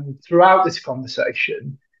and throughout this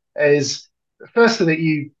conversation is, firstly, that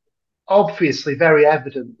you obviously, very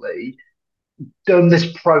evidently, done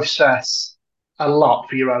this process a lot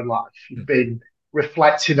for your own life. You've been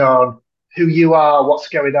reflecting on who you are, what's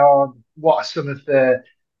going on, what are some of the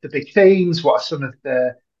big themes, what are some of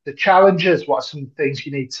the challenges, what are some things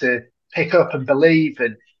you need to pick up and believe,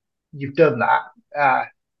 and you've done that.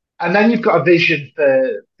 And then you've got a vision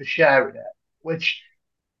for sharing it, which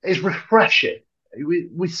is refreshing.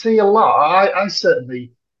 We see a lot. I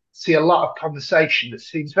certainly see a lot of conversation that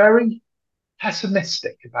seems very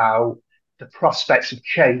pessimistic about the prospects of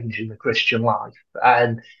change in the Christian life.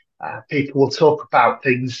 And people will talk about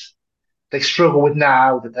things they struggle with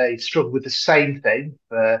now, that they struggle with the same thing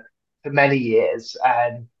for many years.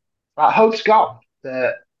 And that hope's gone.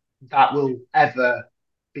 That that will ever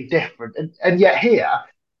be different. And yet here,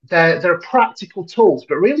 there are practical tools,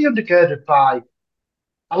 but really undergirded by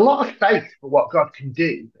a lot of faith for what God can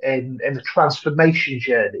do in the transformation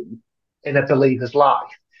journey in a believer's life.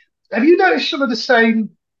 Have you noticed some of the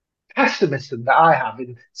same pessimism that I have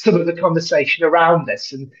in some of the conversation around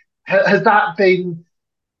this? And has that been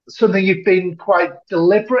something you've been quite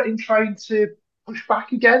deliberate in trying to push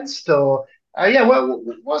back against? Or, yeah, well,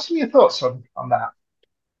 what's some of your thoughts on that?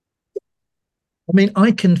 I mean,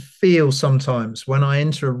 I can feel sometimes when I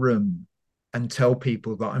enter a room and tell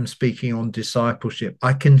people that I'm speaking on discipleship,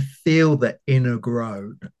 I can feel the inner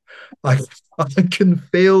groan. I, I can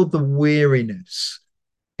feel the weariness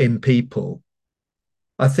in people.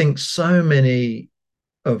 I think so many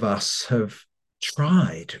of us have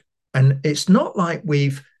tried, and it's not like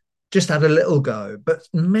we've just had a little go, but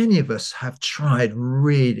many of us have tried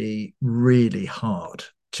really, really hard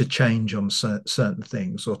to change on certain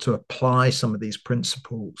things or to apply some of these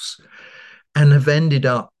principles and have ended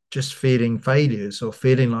up just feeling failures or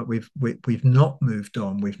feeling like we've not moved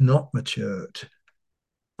on, we've not matured.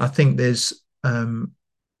 I think there's a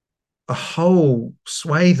whole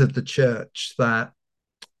swathe of the church that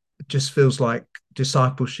just feels like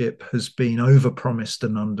discipleship has been overpromised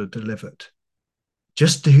and underdelivered.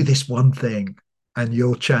 Just do this one thing and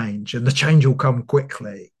you'll change, and the change will come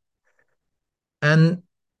quickly. And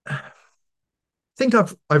I think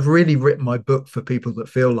I've really written my book for people that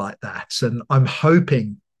feel like that, and I'm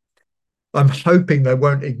hoping they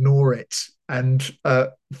won't ignore it and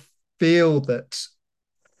feel that.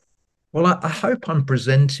 Well, I hope I'm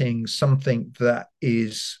presenting something that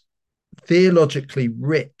is theologically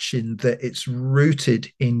rich in that it's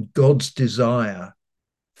rooted in God's desire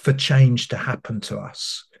for change to happen to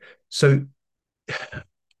us. So,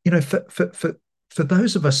 for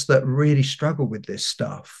those of us that really struggle with this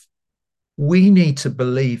stuff, we need to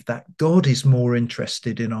believe that God is more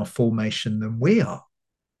interested in our formation than we are.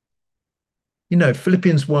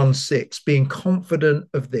 Philippians 1:6, being confident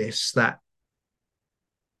of this, that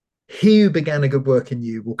he who began a good work in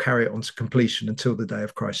you will carry it on to completion until the day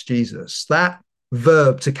of Christ Jesus. That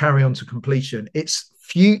verb, to carry on to completion, it's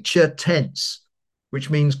future tense, which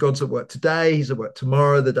means God's at work today, he's at work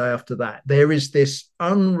tomorrow, the day after that. There is this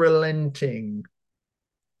unrelenting,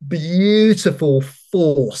 beautiful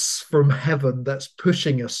force from heaven that's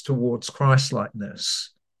pushing us towards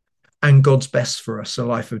Christ-likeness and God's best for us, a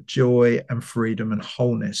life of joy and freedom and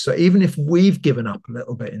wholeness. So even if we've given up a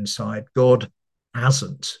little bit inside, God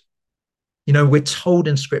hasn't. We're told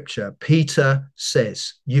in scripture, Peter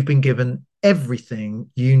says, you've been given everything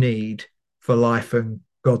you need for life and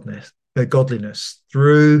godliness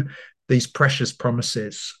through these precious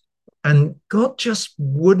promises. And God just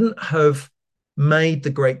wouldn't have made the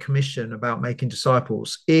Great Commission about making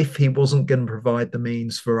disciples if he wasn't going to provide the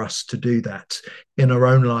means for us to do that in our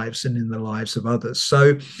own lives and in the lives of others.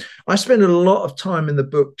 So I spend a lot of time in the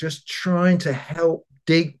book just trying to help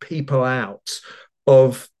dig people out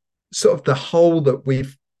of sort of the hole that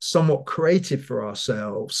we've somewhat created for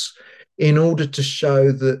ourselves in order to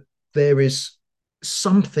show that there is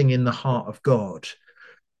something in the heart of God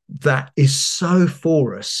that is so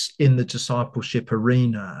for us in the discipleship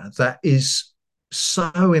arena, that is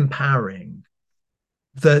so empowering,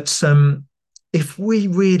 that if we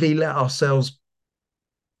really let ourselves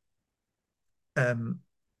enter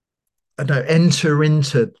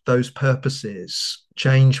into those purposes,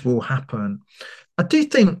 change will happen. I do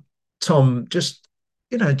think, Tom, just,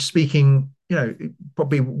 speaking,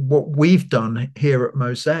 probably what we've done here at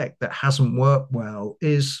Mosaic that hasn't worked well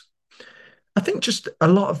is, I think, just a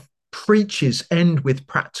lot of preaches end with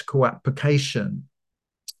practical application.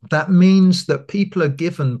 That means that people are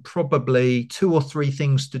given probably 2 or 3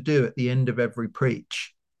 things to do at the end of every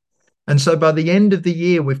preach. And so by the end of the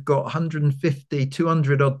year, we've got 150,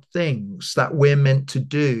 200 odd things that we're meant to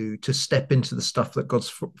do to step into the stuff that God's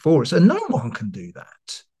for us. And no one can do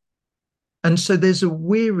that. And so there's a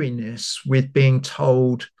weariness with being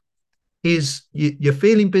told, you're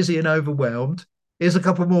feeling busy and overwhelmed. Here's a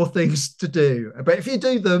couple more things to do. But if you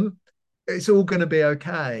do them, it's all going to be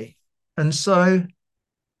okay. And so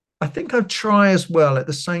I think I try as well at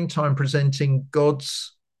the same time presenting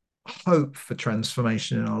God's hope for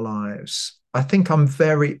transformation in our lives. I think I'm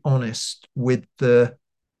very honest with that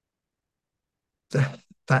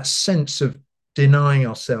sense of denying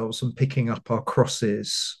ourselves and picking up our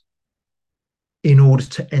crosses in order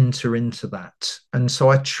to enter into that. And so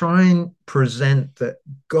I try and present that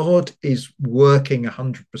God is working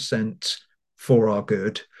 100% for our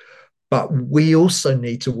good, but we also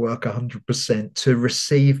need to work 100% to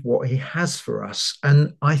receive what he has for us.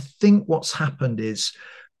 And I think what's happened is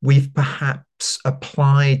we've perhaps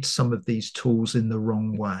applied some of these tools in the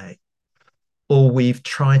wrong way, or we've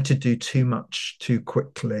tried to do too much too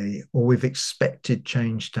quickly, or we've expected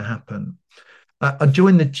change to happen. I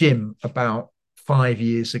joined the gym about 5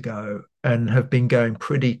 years ago and have been going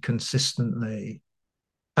pretty consistently.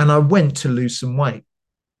 And I went to lose some weight.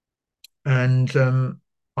 And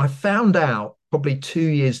I found out probably 2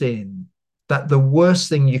 years in that the worst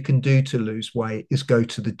thing you can do to lose weight is go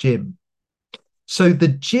to the gym. So the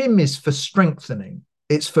gym is for strengthening,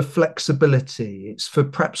 it's for flexibility, it's for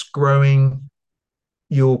perhaps growing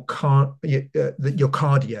your cardio,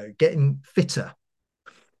 getting fitter.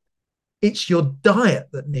 It's your diet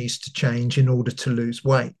that needs to change in order to lose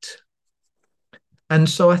weight. And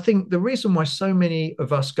so I think the reason why so many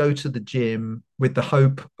of us go to the gym with the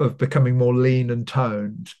hope of becoming more lean and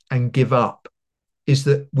toned and give up is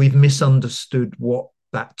that we've misunderstood what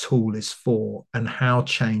that tool is for and how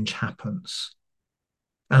change happens.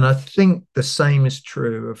 And I think the same is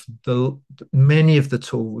true of many of the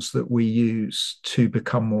tools that we use to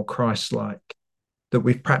become more Christ-like, that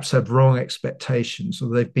we've perhaps had wrong expectations, or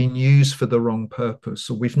they've been used for the wrong purpose,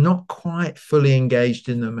 or we've not quite fully engaged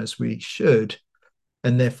in them as we should,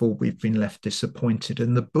 and therefore we've been left disappointed.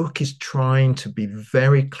 And the book is trying to be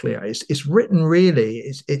very clear. It's written really,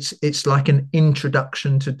 it's like an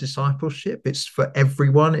introduction to discipleship. It's for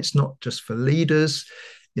everyone. It's not just for leaders.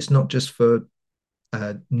 It's not just for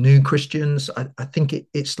new Christians. I think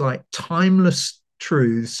it's like timeless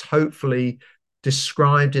truths, hopefully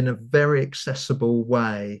described in a very accessible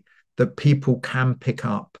way that people can pick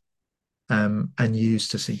up and use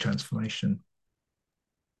to see transformation.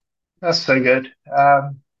 That's so good.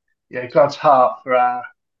 Yeah, God's heart for our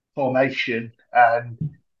formation, and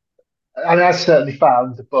I certainly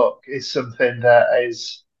found the book is something that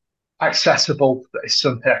is accessible, that is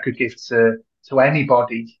something I could give to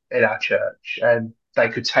anybody in our church, and they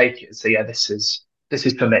could take it and say, yeah, this is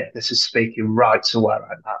for me. This is speaking right to where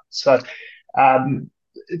I'm at. So,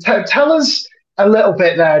 tell us a little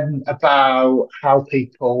bit then about how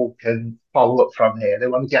people can follow up from here. They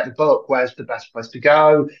want to get the book. Where's the best place to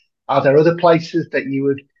go? Are there other places that you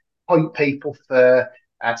would point people for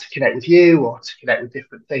to connect with you or to connect with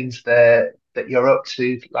different things that you're up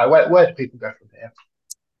to? Like, where do people go from here?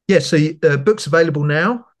 Yeah, so the book's available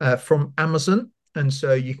now from Amazon. And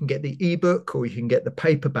so you can get the ebook or you can get the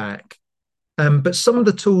paperback. But some of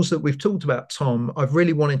the tools that we've talked about, Tom, I've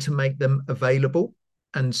really wanted to make them available.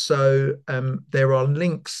 And so there are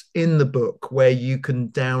links in the book where you can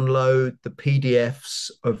download the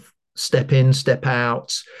PDFs of Step In, Step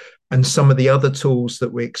Out, and some of the other tools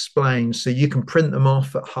that we explain. So you can print them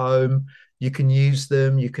off at home. You can use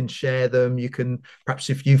them, you can share them, you can perhaps,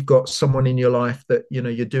 if you've got someone in your life that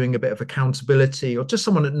you're doing a bit of accountability, or just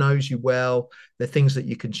someone that knows you well, they're things that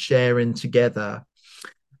you can share in together.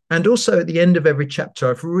 And also at the end of every chapter,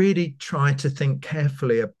 I've really tried to think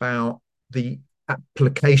carefully about the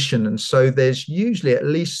application. And so there's usually at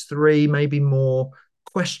least 3, maybe more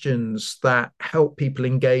questions that help people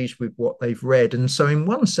engage with what they've read. And so in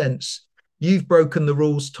one sense, you've broken the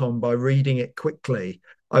rules, Tom, by reading it quickly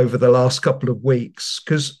over the last couple of weeks,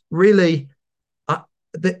 because really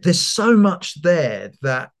there's so much there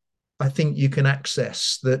that I think you can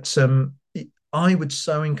access that I would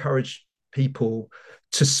so encourage people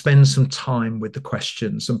to spend some time with the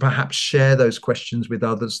questions and perhaps share those questions with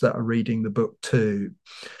others that are reading the book too,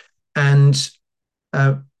 and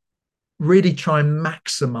really try and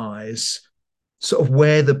maximize sort of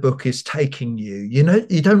where the book is taking you.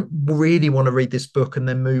 You don't really want to read this book and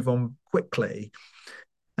then move on quickly.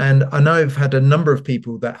 And I know I've had a number of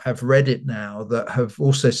people that have read it now that have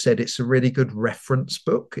also said it's a really good reference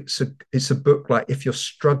book. It's a book, like if you're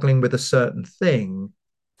struggling with a certain thing,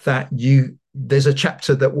 that there's a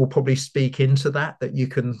chapter that will probably speak into that you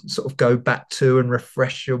can sort of go back to and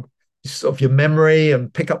refresh your memory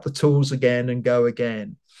and pick up the tools again and go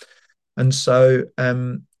again. And so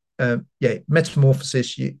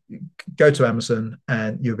Metamorphosis, you go to Amazon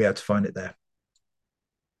and you'll be able to find it there.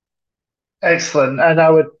 Excellent. And I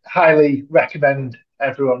would highly recommend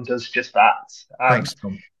everyone does just that. Thanks,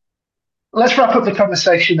 Tom. Let's wrap up the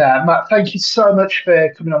conversation there. Matt, thank you so much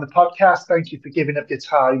for coming on the podcast. Thank you for giving up your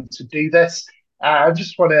time to do this. I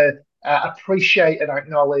just want to appreciate and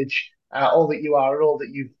acknowledge all that you are and all that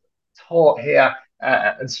you've taught here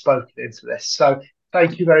and spoken into this. So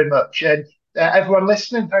thank you very much. And everyone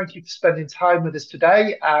listening, thank you for spending time with us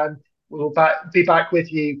today. And we'll be back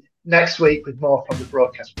with you next week with more from the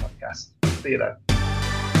Broadcast Podcast. See you then.